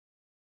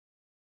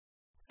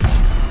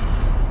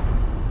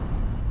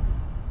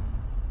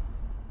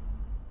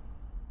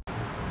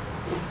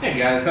Hey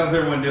guys, how's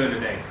everyone doing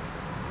today?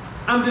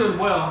 I'm doing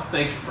well,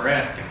 thank you for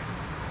asking.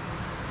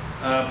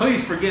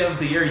 Please forgive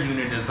the air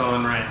unit is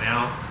on right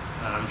now.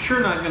 I'm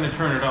sure not going to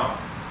turn it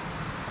off.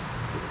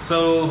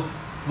 So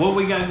what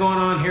we got going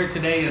on here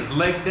today is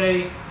leg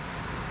day.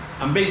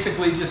 I'm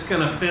basically just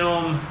going to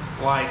film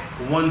like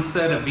one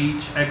set of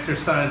each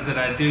exercise that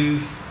I do.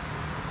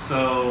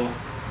 So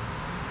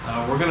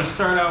we're going to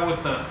start out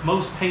with the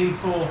most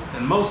painful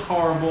and most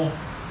horrible,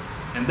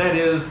 and that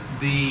is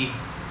the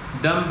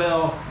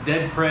dumbbell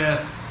dead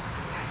press,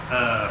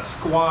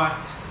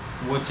 squat,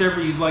 whichever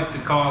you'd like to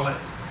call it.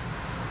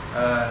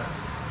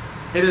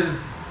 It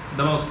is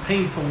the most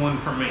painful one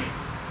for me.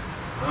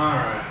 All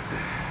right.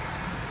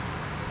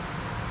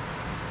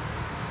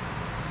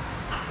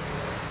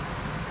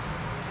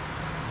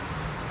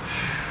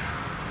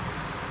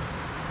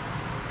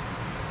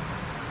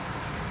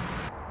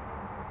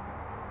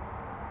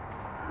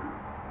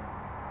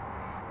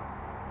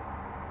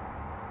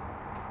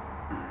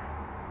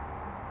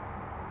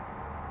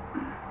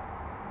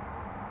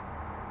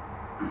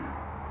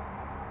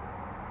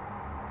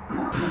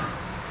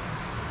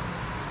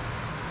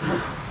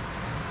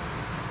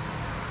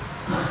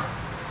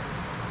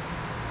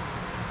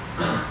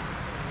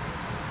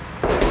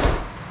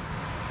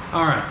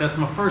 All right, that's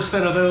my first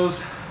set of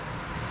those.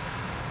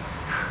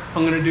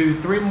 I'm gonna do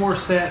 3 more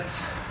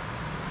sets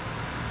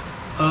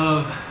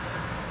of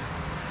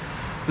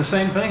the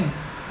same thing,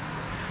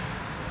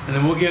 and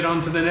then we'll get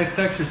on to the next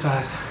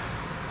exercise.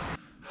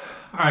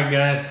 All right,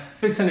 guys,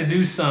 fixing to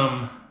do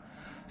some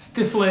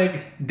stiff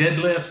leg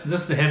deadlifts.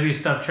 This is the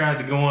heaviest I've tried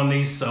to go on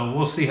these, so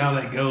we'll see how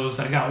that goes.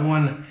 I got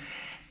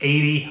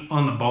 180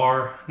 on the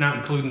bar, not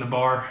including the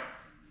bar.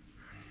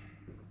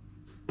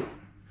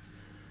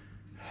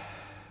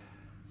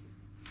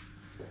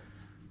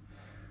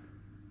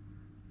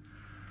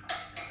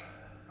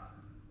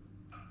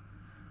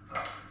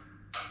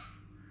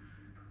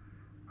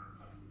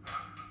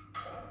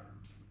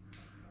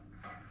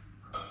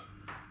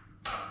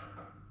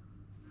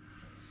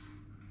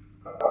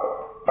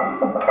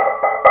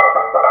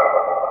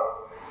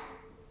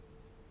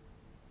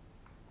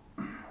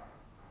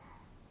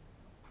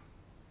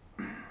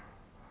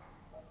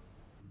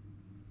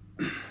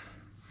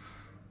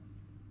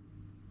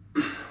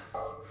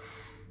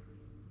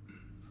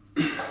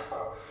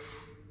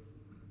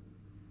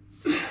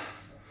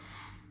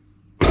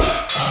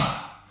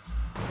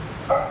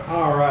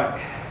 All right,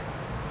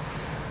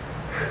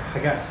 I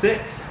got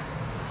 6.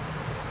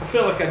 I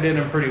feel like I did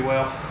them pretty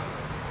well.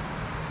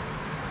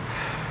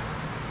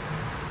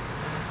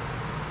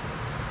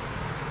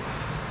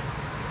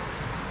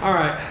 All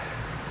right,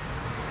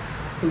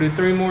 we'll do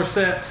 3 more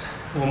sets.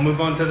 We'll move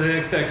on to the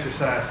next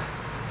exercise.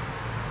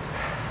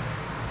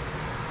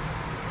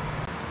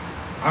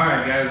 All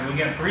right, guys, we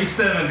got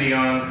 370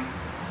 on.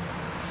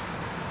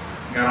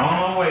 Got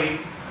all my weight.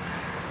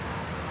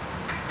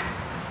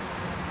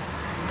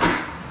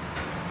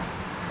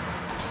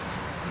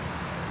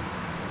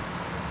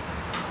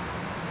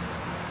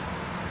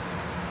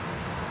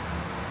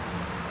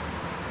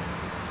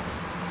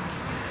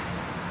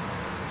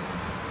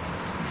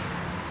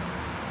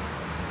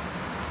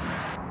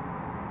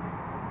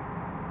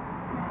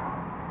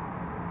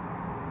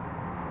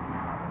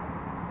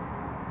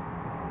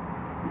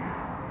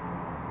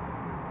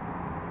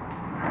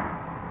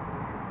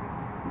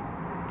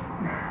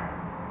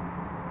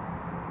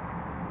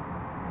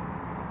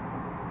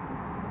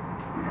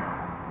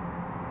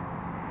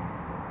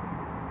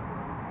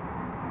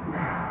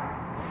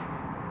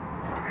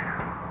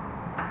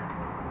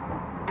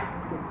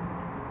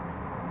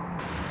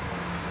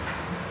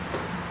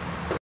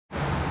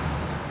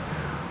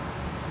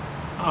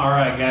 All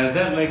right, guys,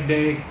 that leg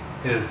day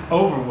is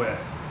over with.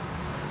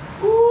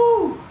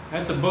 Woo!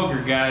 That's a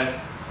booger, guys.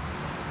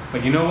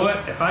 But you know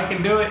what? If I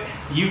can do it,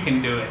 you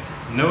can do it.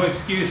 No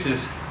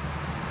excuses.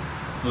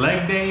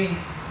 Leg day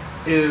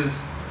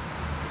is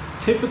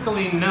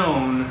typically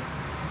known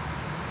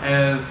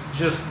as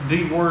just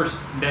the worst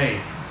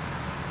day.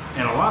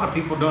 And a lot of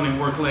people don't even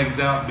work legs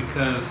out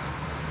because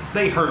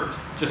they hurt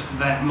just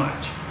that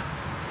much.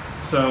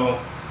 So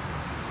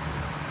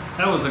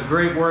that was a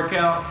great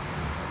workout.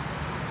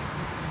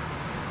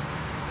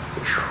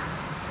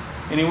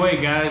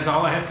 Anyway, guys,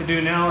 all I have to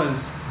do now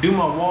is do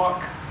my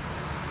walk,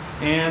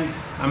 and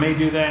I may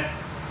do that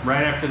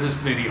right after this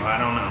video. I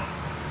don't know.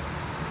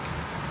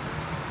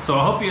 So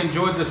I hope you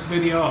enjoyed this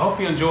video. I hope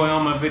you enjoy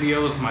all my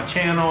videos, my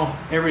channel,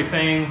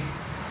 everything.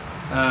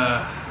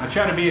 I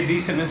try to be a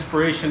decent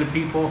inspiration to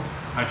people.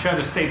 I try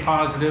to stay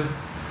positive.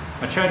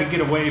 I try to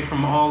get away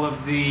from all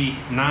of the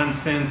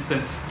nonsense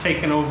that's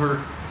taken over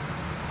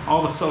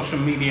all the social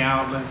media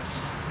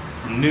outlets,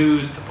 from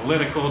news to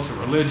political to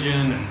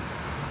religion, and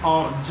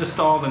just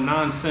all the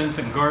nonsense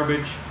and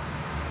garbage.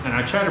 And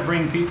I try to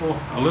bring people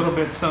a little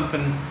bit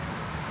something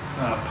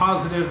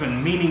positive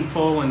and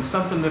meaningful, and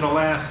something that'll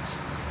last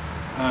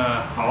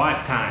a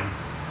lifetime.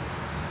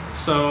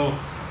 So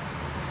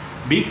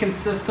be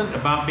consistent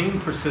about being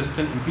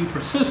persistent, and be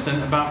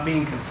persistent about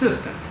being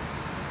consistent.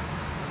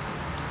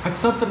 That's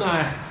something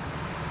I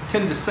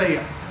tend to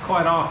say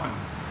quite often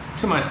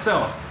to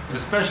myself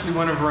especially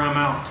whenever I'm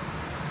out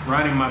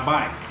riding my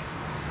bike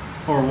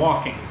or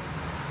walking.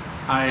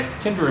 I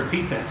tend to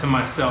repeat that to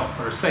myself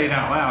or say it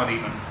out loud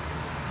even.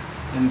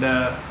 And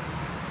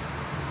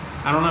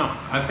I don't know,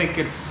 I think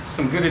it's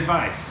some good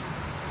advice.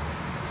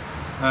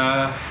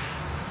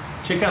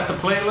 Check out the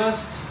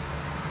playlist,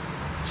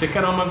 check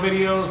out all my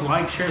videos,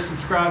 like, share,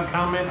 subscribe,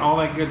 comment, all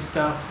that good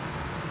stuff.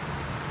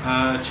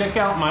 Check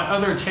out my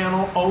other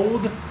channel,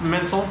 Old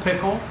Mental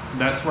Pickle.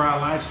 That's where I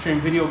live stream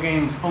video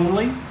games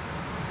only.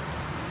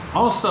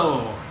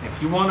 Also,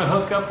 if you want to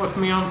hook up with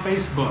me on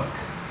Facebook,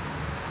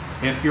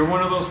 if you're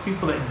one of those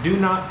people that do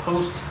not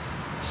post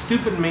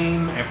stupid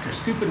meme after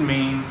stupid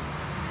meme,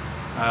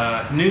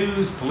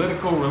 news,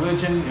 political,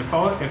 religion,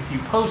 if you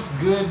post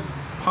good,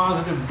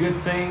 positive, good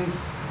things,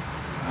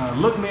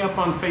 look me up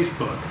on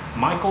Facebook,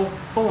 Michael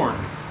Thorne,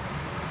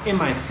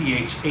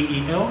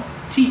 MICHAEL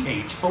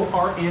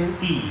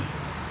THORNE.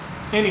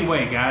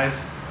 Anyway,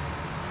 guys,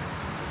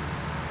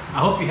 I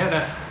hope you had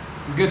a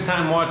good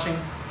time watching,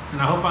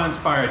 and I hope I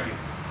inspired you.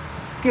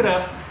 Get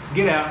up,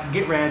 get out,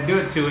 get rad, do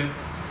it to it.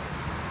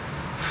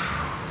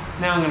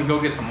 Now I'm gonna go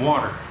get some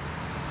water.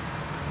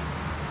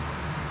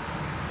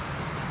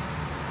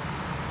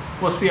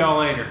 We'll see y'all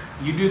later.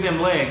 You do them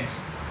legs.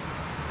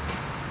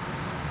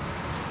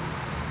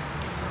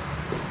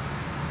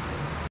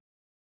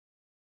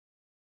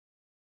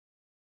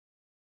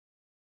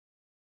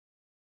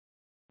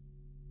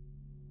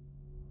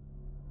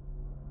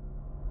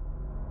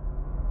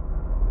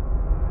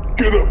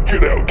 Get up,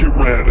 get out, get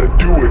rad, and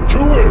do it to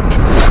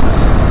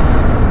it!